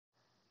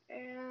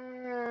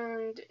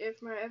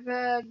if my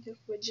VOD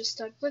would just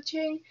stop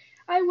glitching,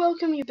 I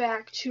welcome you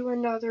back to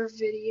another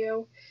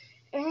video.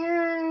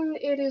 And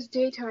it is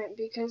daytime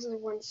because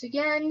once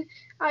again,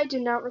 I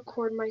did not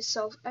record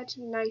myself at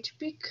night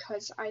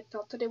because I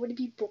thought that it would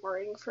be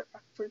boring for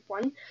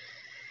everyone.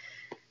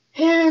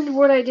 And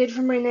what I did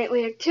for my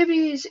nightly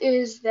activities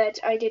is that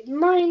I did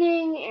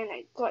mining and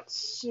I got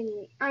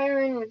some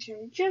iron, which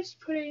I'm just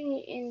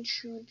putting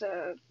into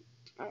the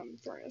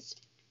furnace.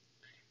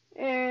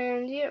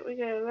 And yeah, we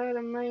got a lot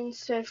of mine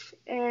stuff,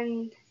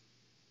 and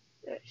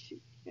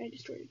shoot, I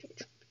destroyed a torch.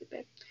 Put it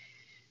back.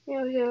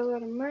 Yeah, we got a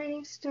lot of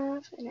mining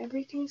stuff, and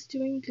everything's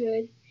doing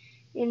good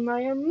in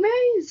my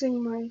amazing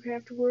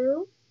Minecraft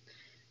world,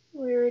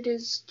 where it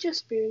is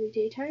just barely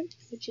daytime,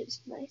 which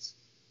is nice.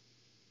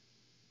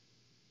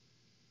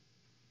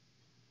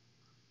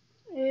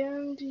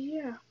 And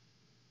yeah,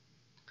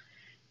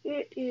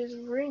 it is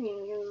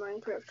raining in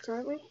Minecraft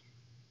currently,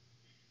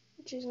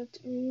 which isn't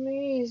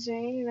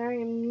amazing, and I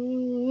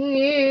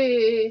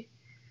am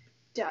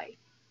die.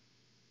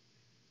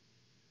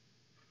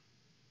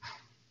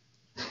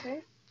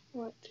 Okay,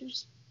 what?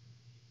 Just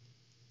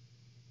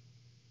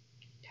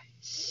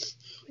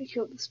we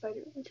killed the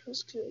spider, which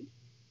was good.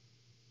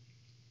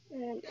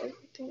 And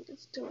everything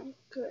is doing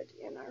good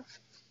in our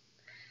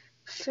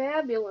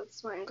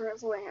fabulous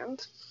Minecraft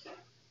land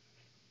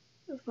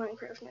of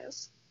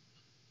Minecraftness.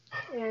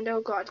 And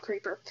oh god,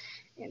 creeper.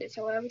 And it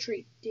fell out of a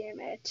tree. Damn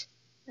it.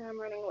 And I'm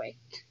running away.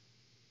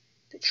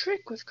 The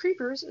trick with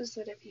creepers is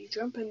that if you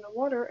jump in the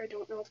water, I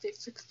don't know if they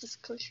fixed this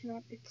glitch or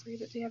not, I pray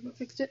that they haven't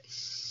fixed it.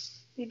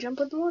 You jump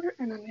in the water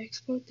and then they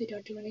explode, they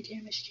don't do any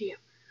damage to you.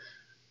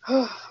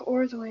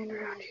 Or the land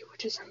around you,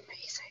 which is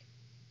amazing.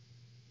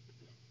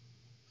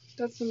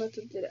 That's the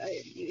method that I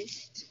have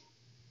used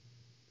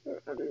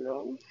for a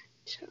long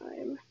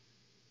time.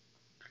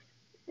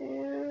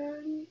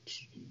 And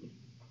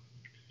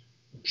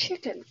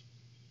chicken.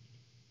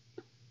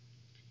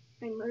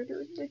 I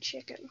murdered the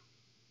chicken.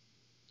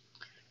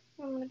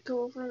 I'm gonna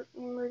go over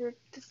and murder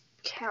this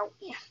cow.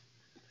 Yeah.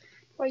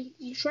 Why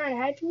you trying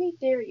to hide from me?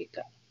 There you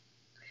go.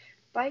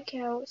 Bye,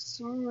 cow.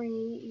 Sorry,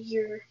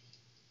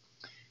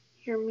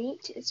 your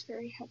meat is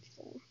very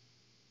helpful,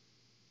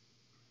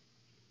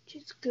 which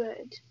is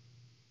good.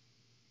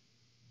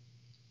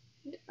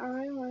 And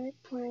I like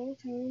playing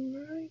some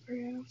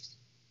Minecraft.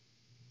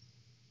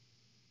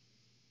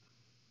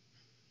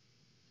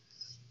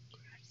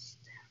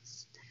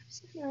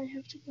 And I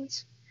have to go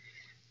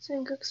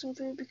and cook some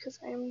food because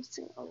I am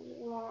missing a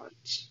lot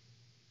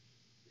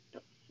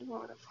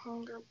of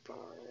hunger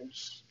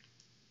bars.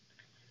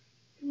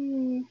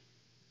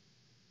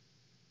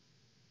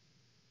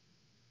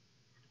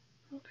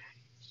 Okay.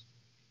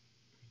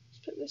 Let's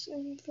put this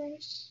in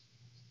first.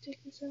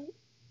 Take this out.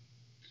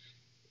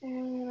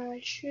 And I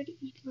should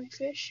eat my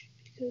fish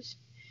because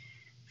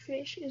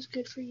fish is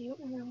good for you,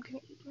 and I'm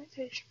gonna eat my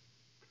fish.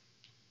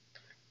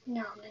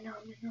 Nom nom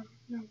nom nom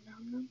nom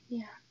nom nom.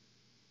 Yeah.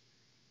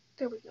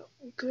 There we go.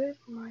 A good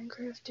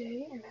Minecraft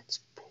day, and it's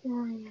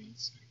pouring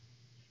inside,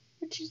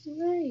 which is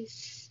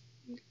nice.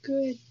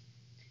 Good.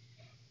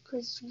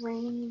 Because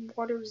rain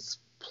waters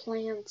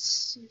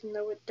plants, even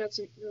though it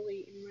doesn't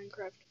really in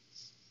Minecraft.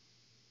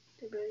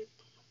 Good.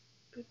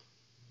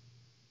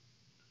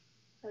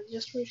 I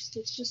just wish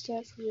it's just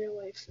that for real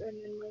life,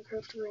 and in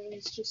Minecraft rain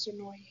is just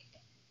annoying.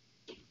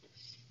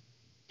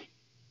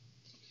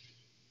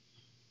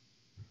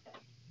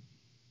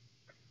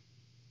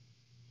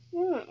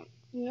 Oh,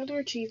 another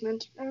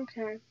achievement.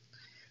 Okay.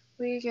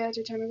 We get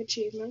a ton of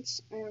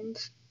achievements, and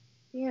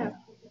yeah.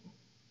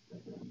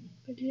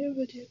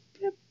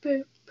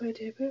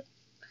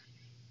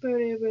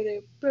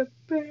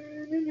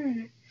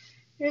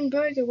 And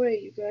by the way,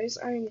 you guys,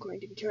 I am going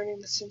to be turning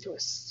this into a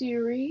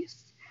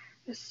series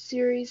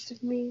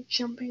of me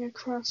jumping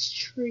across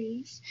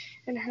trees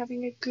and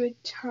having a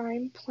good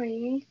time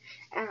playing,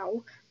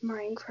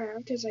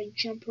 Minecraft as I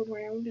jump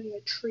around in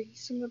the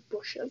trees and the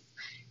bushes.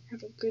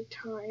 Have a good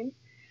time.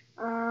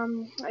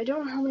 I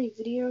don't know how many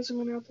videos I'm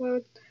going to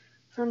upload.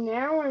 For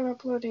now, I'm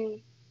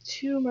uploading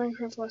 2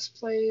 Minecraft Let's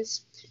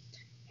Plays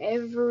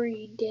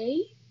every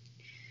day.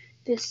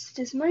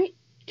 This might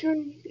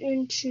turn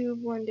into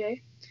one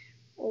day,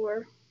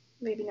 or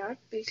maybe not,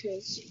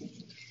 because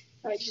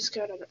I just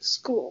got out of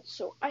school,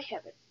 so I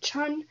have a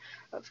ton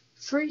of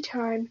free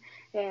time,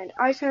 and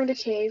I found a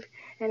cave,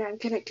 and I'm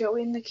gonna go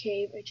in the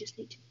cave. I just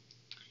need to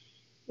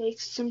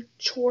make some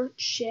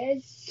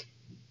torches.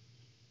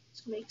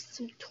 Let's make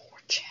some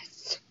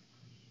torches.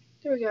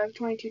 There we go, I have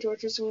 22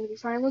 torches, so I'm gonna be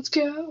fine. Let's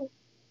go!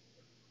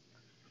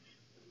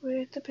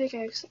 With the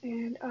pickaxe,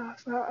 and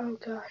oh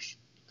gosh.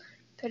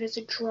 That is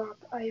a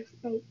drop. Hi,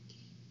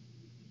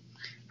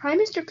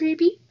 Mr.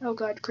 Creepy. Oh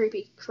god,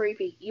 Creepy.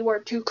 Creepy. You are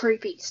too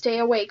creepy. Stay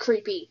away,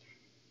 Creepy.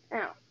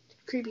 Ow.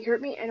 Did Creepy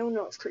hurt me? I don't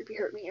know if Creepy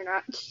hurt me or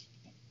not.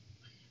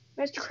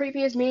 Mr.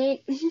 Creepy is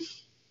me.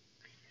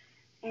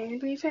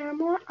 And we found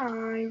more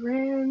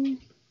iron.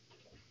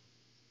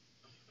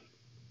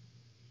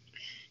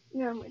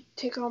 Now I'm going to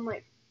take all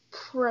my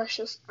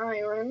precious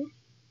iron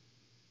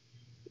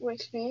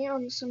with me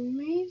on this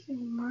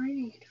amazing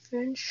mining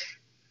adventure.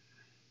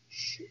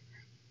 Sure.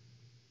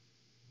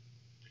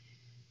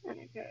 And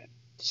I got a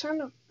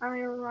ton of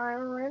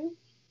iron.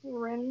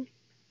 Ren.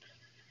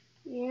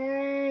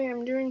 Yay,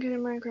 I'm doing good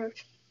in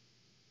Minecraft.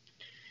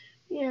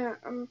 Yeah,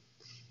 I don't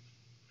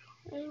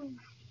know.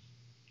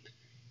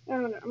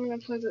 I'm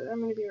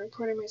gonna be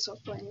recording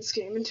myself playing this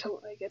game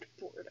until I get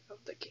bored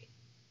of the game.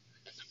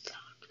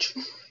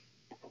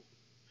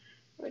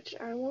 Which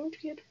I won't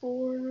get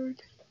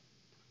bored.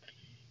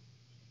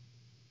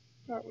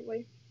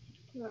 Probably.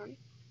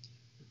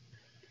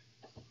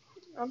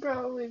 I'll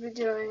probably be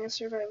doing a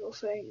survival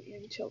thing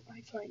until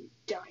I find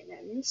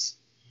diamonds.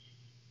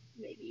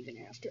 Maybe even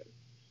after.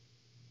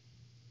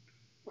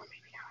 Or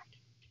maybe not.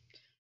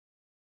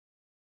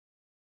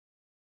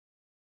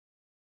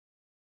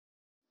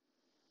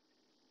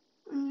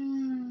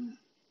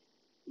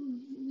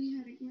 We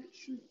had a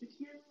glitch with the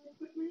camera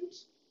equipment,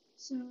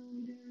 so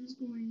there's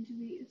going to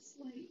be a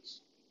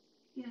slight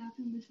gap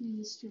in between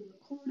these two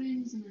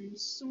recordings, and I'm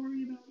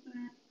sorry about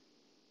that.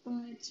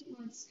 But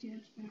let's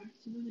get back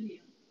to the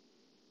video.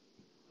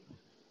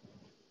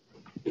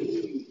 I'm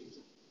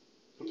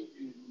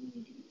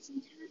going to get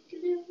some character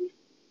down.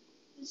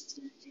 Just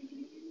to take it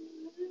out.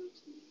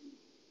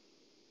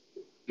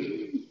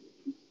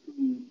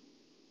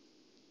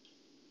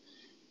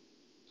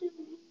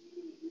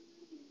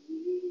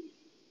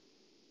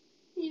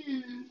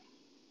 Yeah.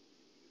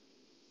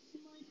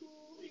 My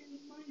goal in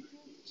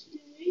Minecraft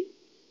today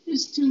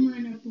is to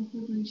mine up a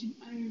whole bunch of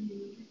iron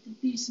and get the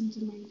decent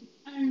amount of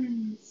iron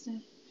and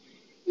stuff.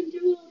 And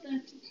do all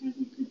that to have a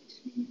good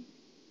time.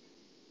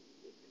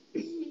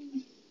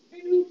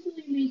 And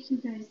hopefully make you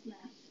guys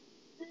laugh.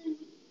 And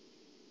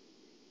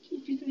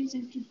keep you guys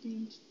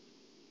entertained.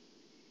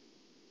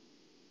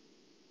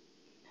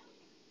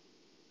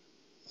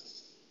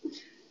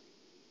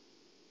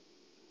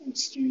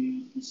 Let's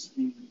turn off this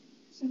thing.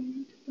 There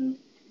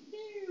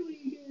we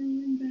go.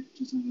 And back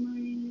to some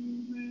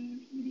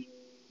Minecraft video.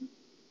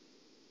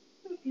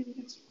 Okay, we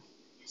got some.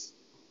 Yes.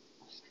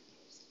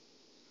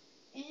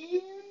 And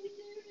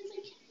there is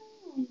a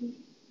cow.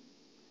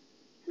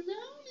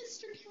 Hello,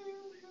 Mr.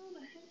 Cow. How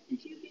the heck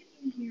did you get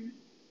in here?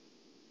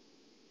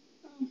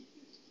 Oh, I have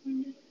to find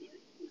it. Yep,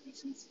 that makes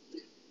sense.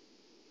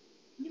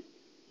 Yep.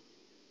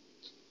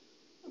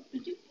 Up a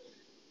dip.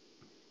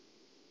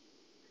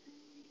 I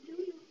don't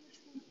know how much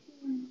more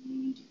corn I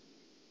need.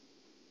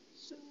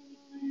 So,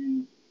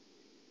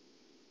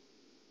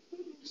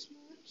 not this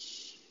much.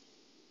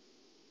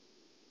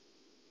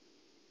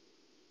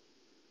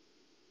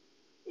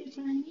 If I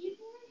need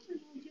more, then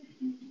I'll get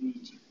more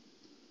meat.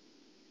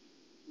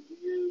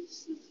 This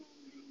is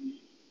already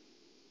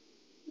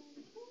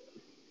wonderful.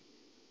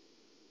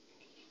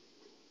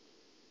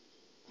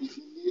 And for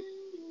now,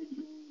 I'm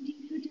going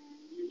deeper down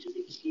into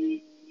the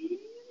cave.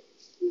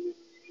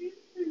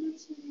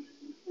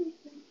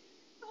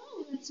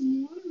 Oh, that's some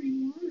watery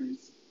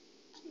waters.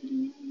 I do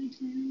not like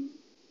that.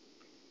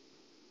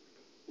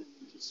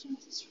 I'm just have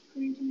this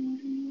crazy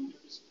watery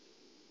waters.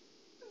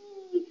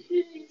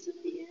 Okay, it's at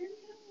the end.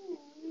 Oh,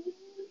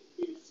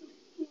 it's so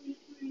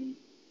great.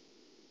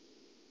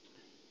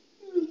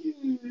 Okay.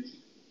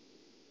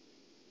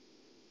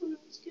 Well,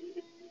 let's get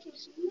back to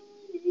some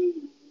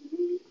mining,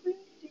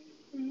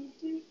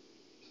 crafting.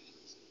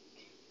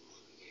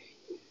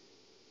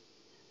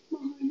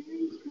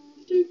 Mining.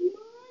 Okay.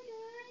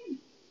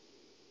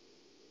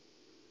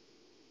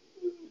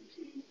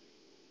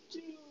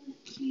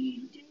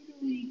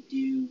 Doodly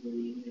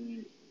doodly.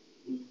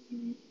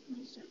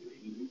 I'll start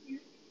mining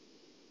here.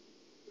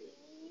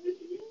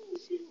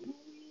 Yes, you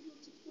will be able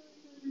to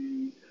find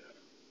anything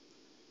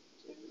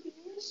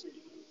else. I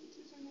don't know if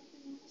there's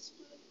anything else,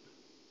 but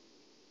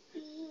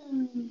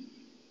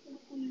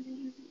hopefully they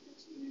have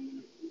this in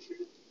the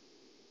future.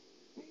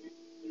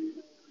 And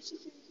there's a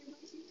thing I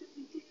don't think that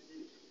we did.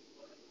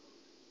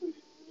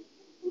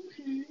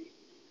 Okay.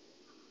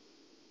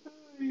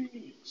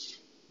 Alright.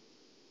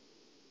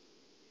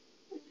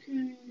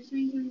 Okay, I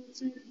think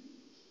that's it.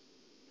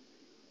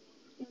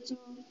 That's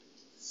all.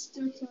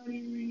 Still cloudy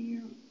right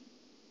now.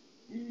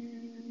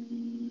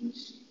 And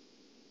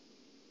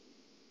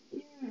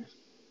yeah,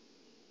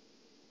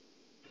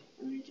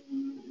 I do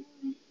not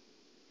know.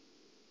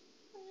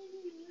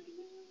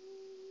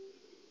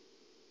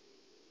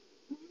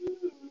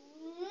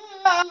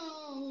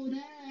 Oh,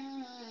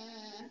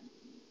 that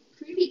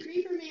creepy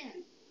creeper man.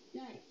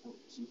 Die. Oh,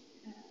 he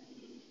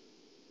died.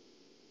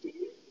 Did he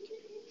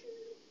get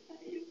injured? I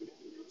do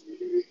not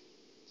know.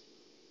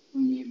 We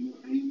need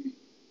more iron.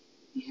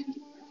 We have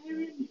more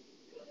iron.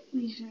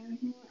 We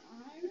have more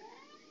iron.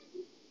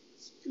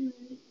 It's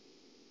good.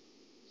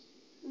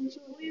 That's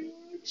what we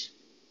want.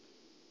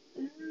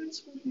 That's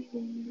what we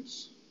want.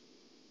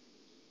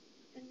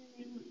 And then I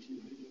want to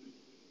mine.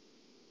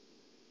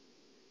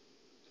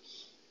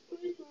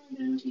 With more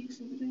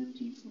bountiful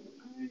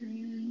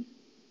iron.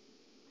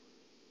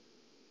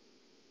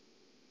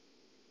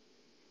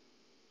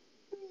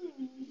 Oh,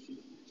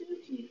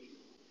 dookie.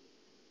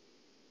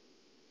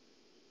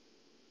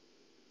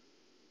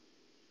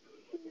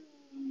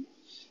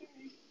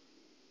 Sorry.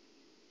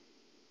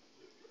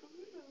 Oh,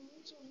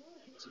 it's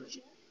alright. It's a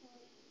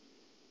jackpot.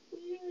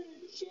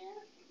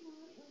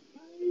 jackpot of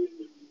iron.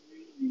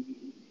 Okay,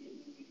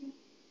 there we go.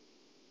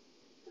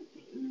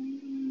 Okay, I'm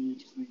going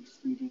to find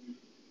freedom.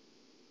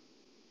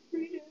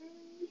 Freedom!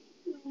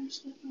 No,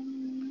 step on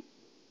that.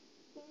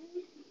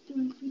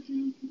 Dun, dun, dun,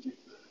 dun, dun,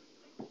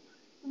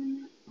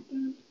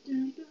 dun,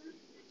 dun,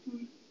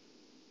 dun.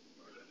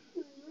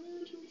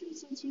 Torches,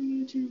 let's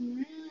move to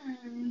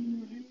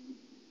round.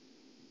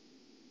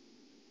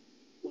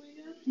 Way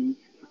up the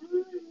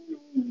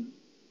iron.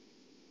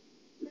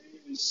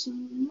 There's so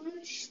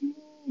much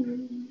more.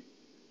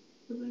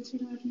 But that's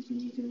what happens when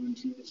you go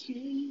into a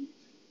cave.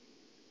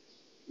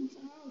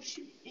 Oh,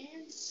 shoot,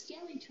 and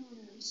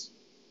skeletons.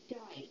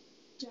 Die,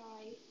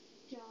 die,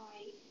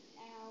 die.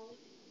 Ow,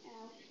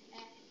 ow,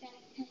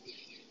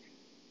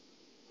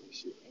 Oh,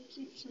 shoot, I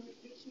can't kill it.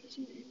 I can't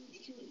kill it. I need to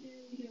kill it.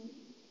 There we go.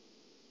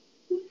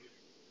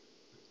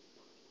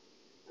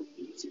 We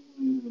need to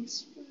one of those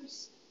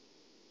first.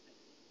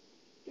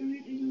 Darn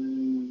it, I don't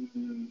really want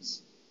one of those.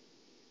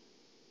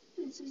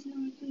 This is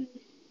not good.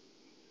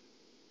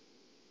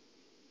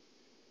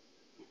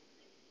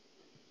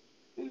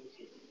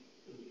 Okay.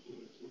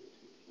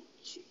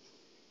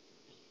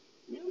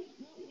 Nope,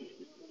 not what I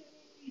want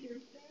either.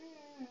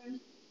 Bad.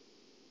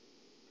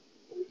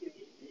 Okay,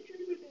 I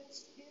tried my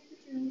best, and I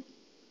failed.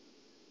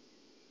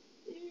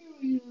 There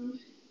we go.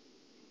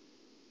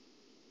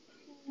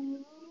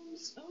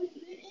 Problems. Oh,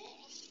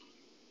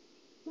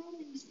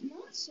 problems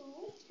not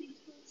solved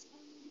because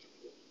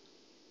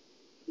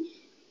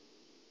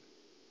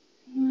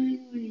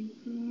finally,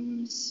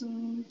 problem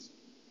solved.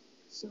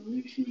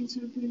 Solutions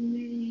have been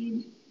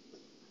made,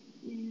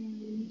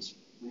 and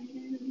I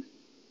have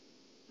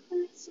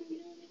lots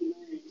enough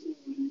money for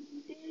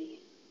the day.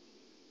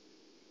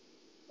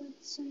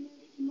 That's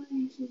enough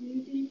money for the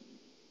day.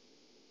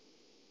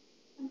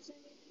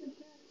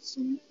 That's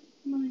enough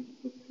money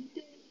for the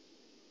day.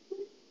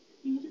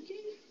 You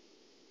okay?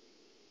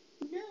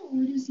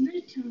 No, it is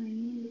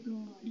nighttime. Oh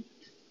God.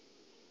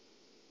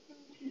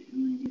 Okay, I'm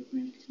gonna get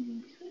back to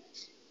my hut.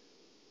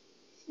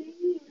 Thing,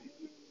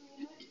 wherever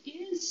my hut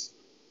is.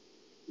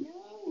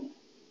 No!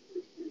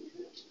 Where's my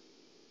hut?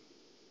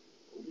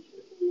 Where's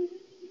my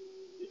hut?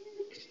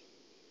 Dark.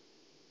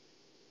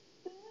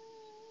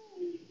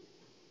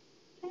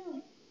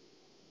 Ow!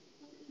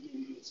 What am I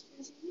doing? It's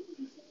fuzzy.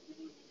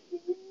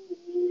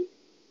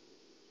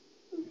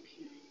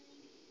 Okay.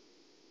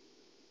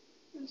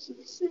 This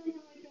is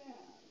really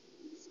bad.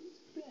 This is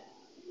bad.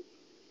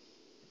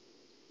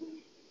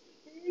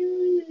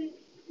 And then,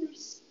 of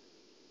course,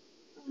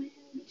 I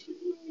have to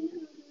run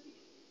other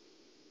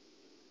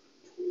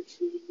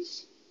torches.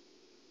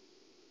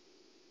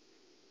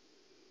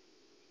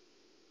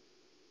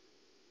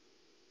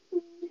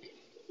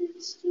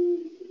 It's still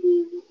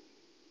blue.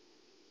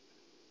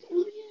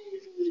 Oh yeah, I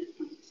found it.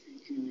 Oh,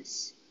 thank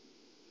goodness.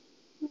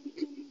 Oh my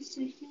goodness, I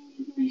found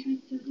my head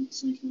that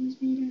looks like it was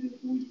made out of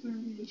wood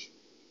garbage.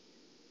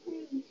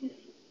 Okay.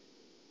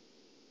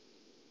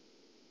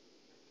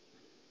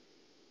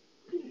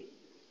 Good.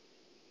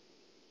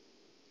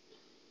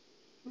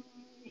 I am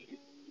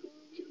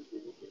going to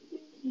put it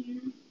in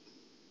here.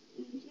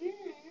 And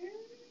then,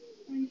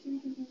 I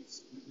think that's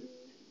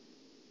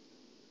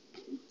a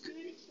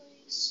good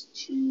place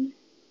to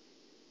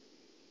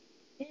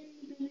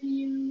end the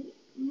video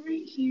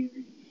right here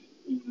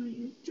in my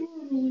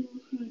adorable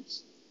little hut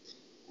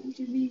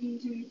after being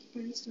attacked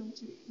by a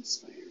skeleton in this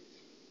fire.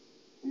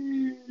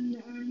 And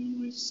I'm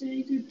going to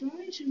say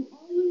goodbye to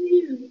all of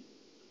you.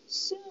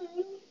 So,